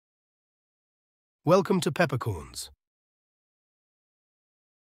Welcome to Peppercorns.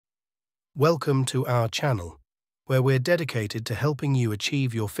 Welcome to our channel, where we're dedicated to helping you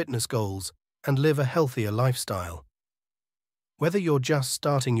achieve your fitness goals and live a healthier lifestyle. Whether you're just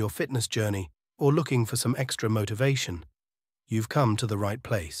starting your fitness journey or looking for some extra motivation, you've come to the right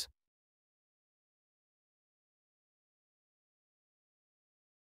place.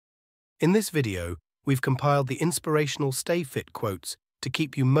 In this video, we've compiled the inspirational Stay Fit quotes to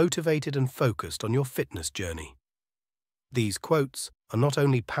keep you motivated and focused on your fitness journey. These quotes are not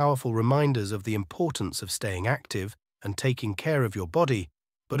only powerful reminders of the importance of staying active and taking care of your body,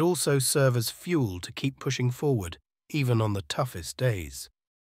 but also serve as fuel to keep pushing forward, even on the toughest days.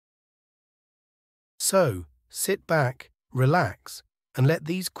 So, sit back, relax, and let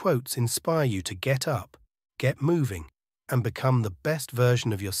these quotes inspire you to get up, get moving, and become the best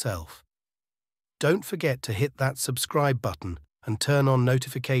version of yourself. Don't forget to hit that subscribe button and turn on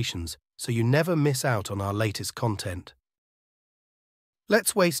notifications so you never miss out on our latest content.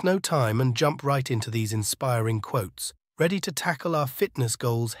 Let's waste no time and jump right into these inspiring quotes, ready to tackle our fitness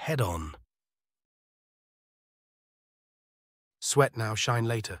goals head-on. Sweat now, shine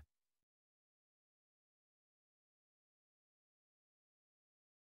later.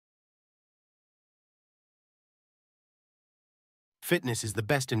 Fitness is the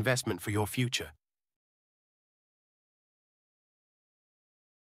best investment for your future.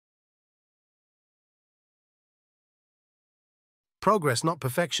 Progress, not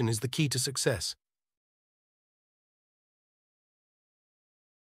perfection, is the key to success.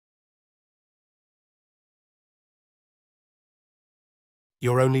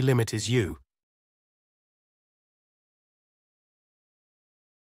 Your only limit is you.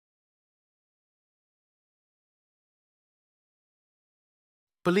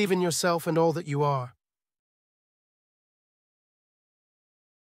 Believe in yourself and all that you are.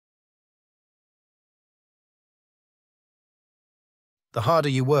 The harder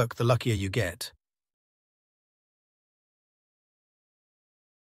you work, the luckier you get.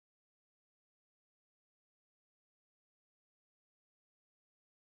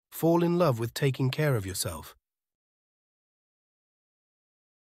 Fall in love with taking care of yourself.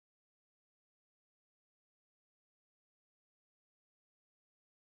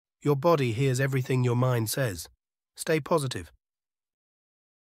 Your body hears everything your mind says. Stay positive.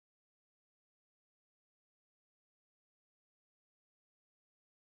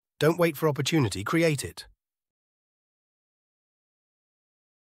 Don't wait for opportunity, create it.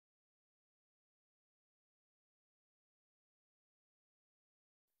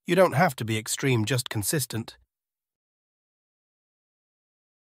 You don't have to be extreme, just consistent.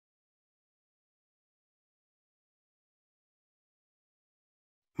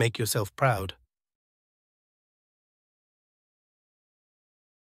 Make yourself proud.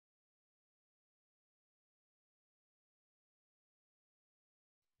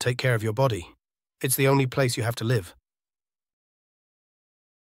 Take care of your body. It's the only place you have to live.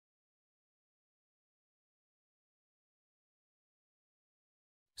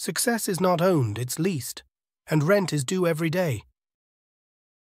 Success is not owned, it's leased, and rent is due every day.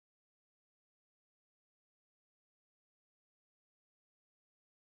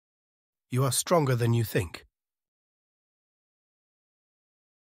 You are stronger than you think.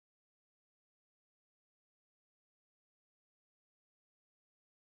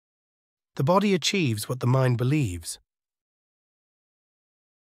 The body achieves what the mind believes.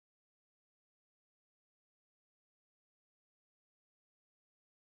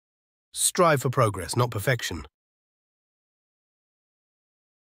 Strive for progress, not perfection.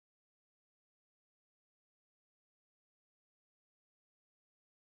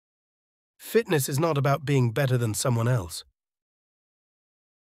 Fitness is not about being better than someone else.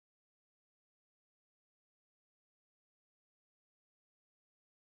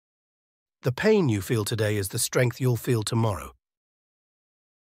 The pain you feel today is the strength you'll feel tomorrow.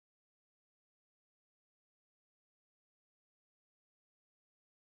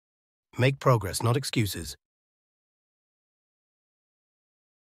 Make progress, not excuses.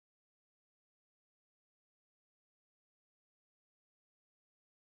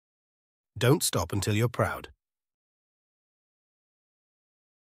 Don't stop until you're proud.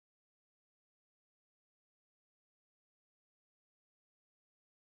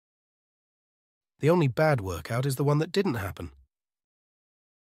 The only bad workout is the one that didn't happen.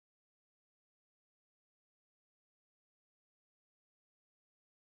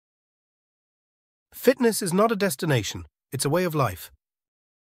 Fitness is not a destination, it's a way of life.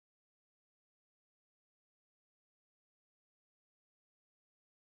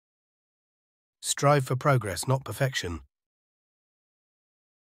 Strive for progress, not perfection.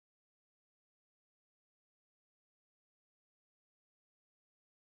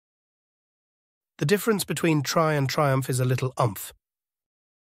 The difference between try and triumph is a little umph.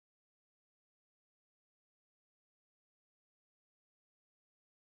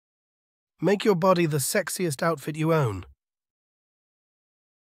 Make your body the sexiest outfit you own.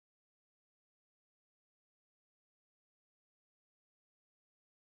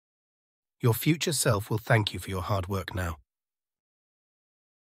 Your future self will thank you for your hard work now.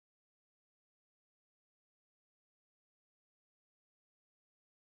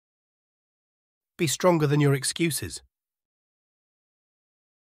 Be stronger than your excuses.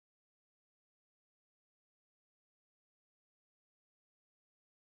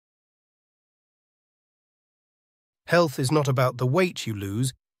 Health is not about the weight you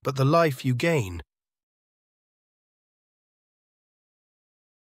lose, but the life you gain.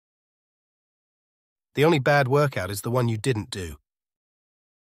 The only bad workout is the one you didn't do.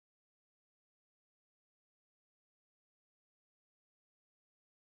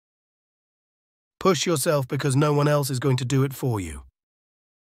 Push yourself because no one else is going to do it for you.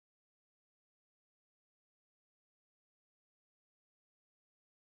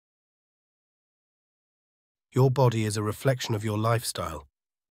 Your body is a reflection of your lifestyle.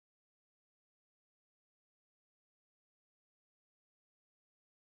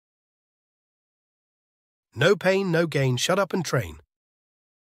 No pain, no gain. Shut up and train.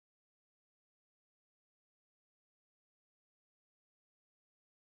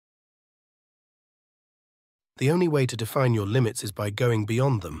 The only way to define your limits is by going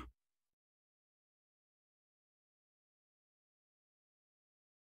beyond them.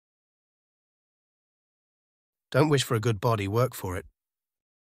 Don't wish for a good body, work for it.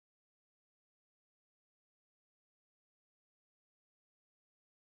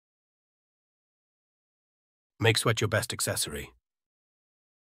 Make sweat your best accessory.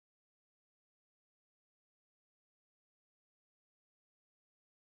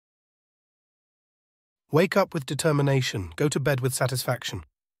 Wake up with determination, go to bed with satisfaction.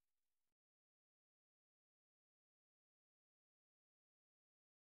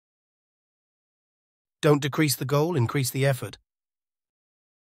 Don't decrease the goal, increase the effort.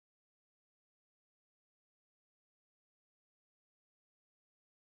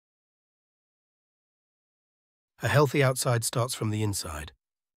 A healthy outside starts from the inside.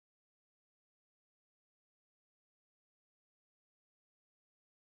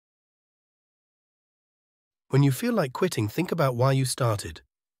 When you feel like quitting, think about why you started.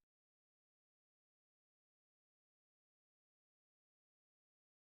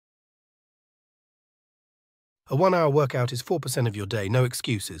 A 1-hour workout is 4% of your day, no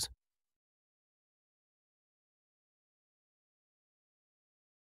excuses.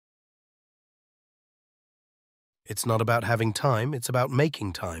 It's not about having time, it's about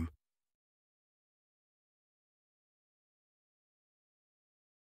making time.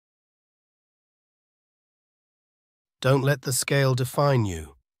 Don't let the scale define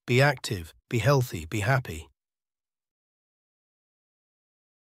you. Be active, be healthy, be happy.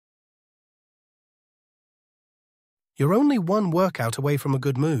 You're only one workout away from a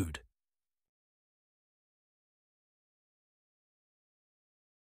good mood.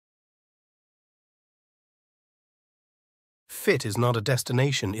 Fit is not a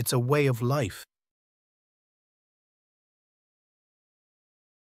destination, it's a way of life.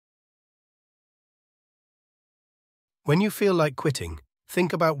 When you feel like quitting,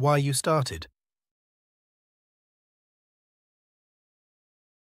 think about why you started.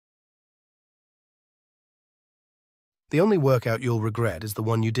 The only workout you'll regret is the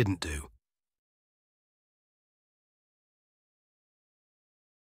one you didn't do.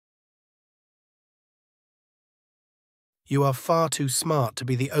 You are far too smart to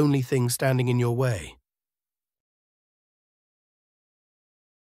be the only thing standing in your way.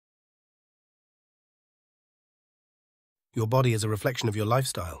 Your body is a reflection of your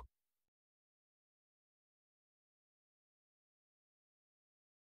lifestyle.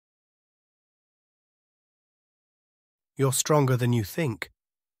 You're stronger than you think.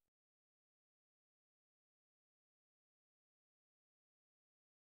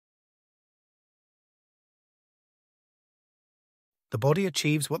 The body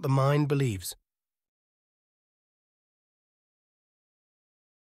achieves what the mind believes.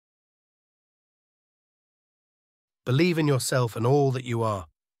 Believe in yourself and all that you are.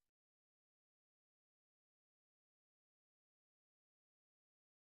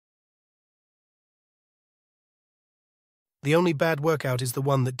 The only bad workout is the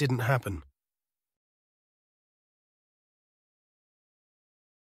one that didn't happen.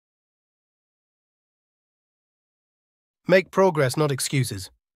 Make progress, not excuses.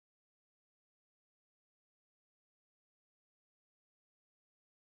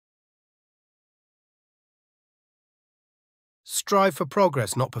 Strive for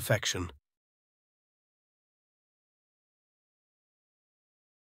progress, not perfection.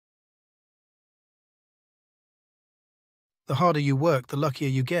 The harder you work, the luckier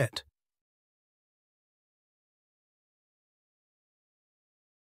you get.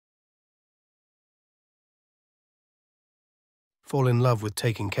 Fall in love with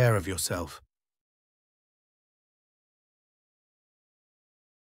taking care of yourself.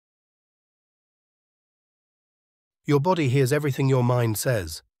 Your body hears everything your mind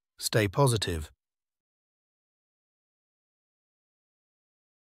says. Stay positive.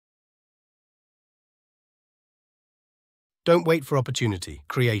 Don't wait for opportunity,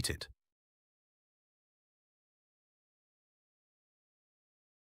 create it.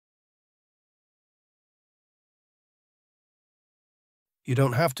 You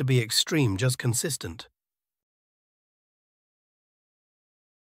don't have to be extreme, just consistent.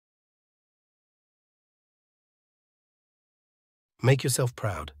 Make yourself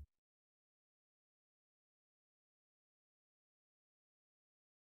proud.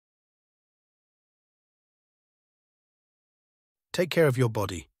 Take care of your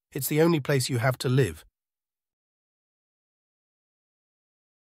body. It's the only place you have to live.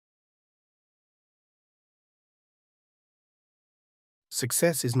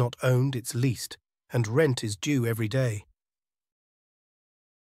 Success is not owned, it's leased, and rent is due every day.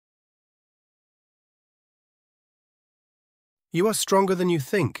 You are stronger than you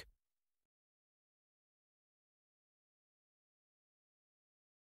think.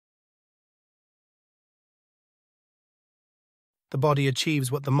 The body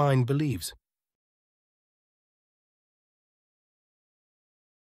achieves what the mind believes.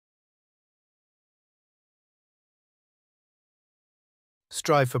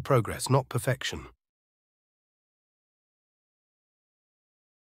 Strive for progress, not perfection.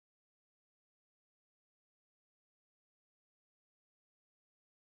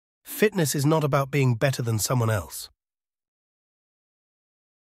 Fitness is not about being better than someone else.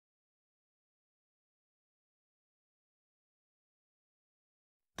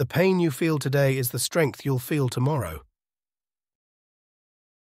 The pain you feel today is the strength you'll feel tomorrow.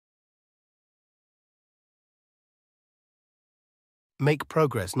 Make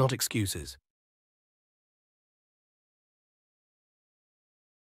progress, not excuses.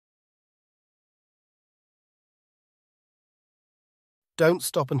 Don't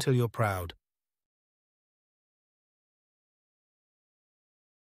stop until you're proud.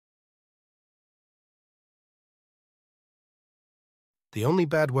 The only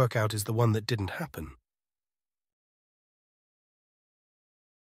bad workout is the one that didn't happen.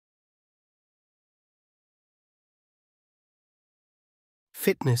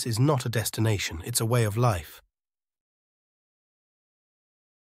 Fitness is not a destination, it's a way of life.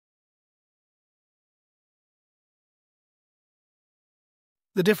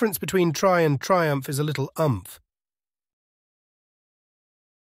 The difference between try and triumph is a little umph.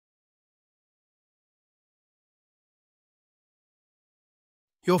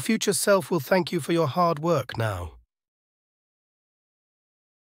 Your future self will thank you for your hard work now.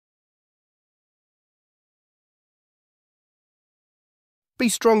 Be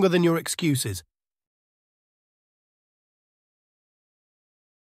stronger than your excuses.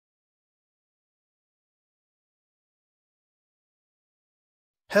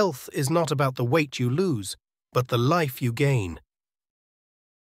 Health is not about the weight you lose, but the life you gain.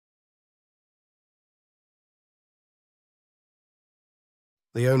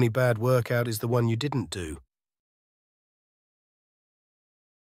 The only bad workout is the one you didn't do.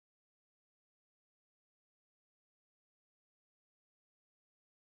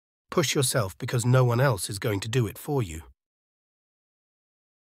 Push yourself because no one else is going to do it for you.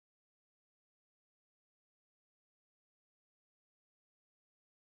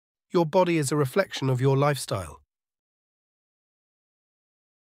 Your body is a reflection of your lifestyle.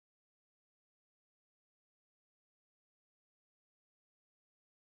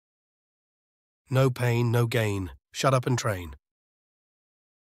 No pain, no gain. Shut up and train.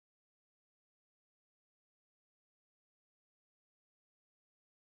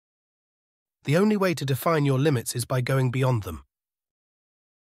 The only way to define your limits is by going beyond them.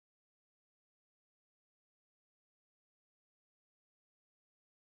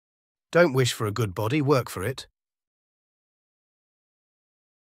 Don't wish for a good body, work for it.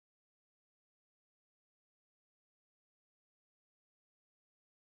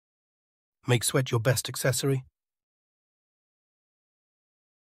 Make sweat your best accessory.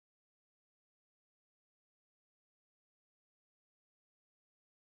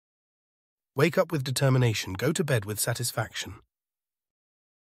 Wake up with determination, go to bed with satisfaction.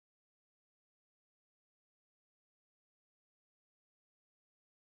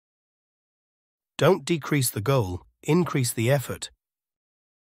 Don't decrease the goal, increase the effort.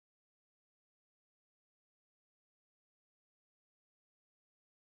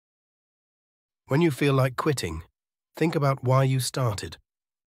 When you feel like quitting, think about why you started.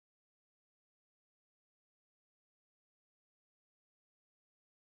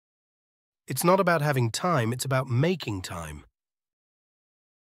 It's not about having time, it's about making time.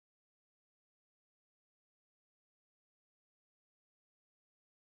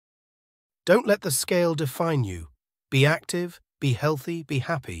 Don't let the scale define you. Be active, be healthy, be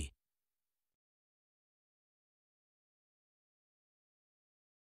happy.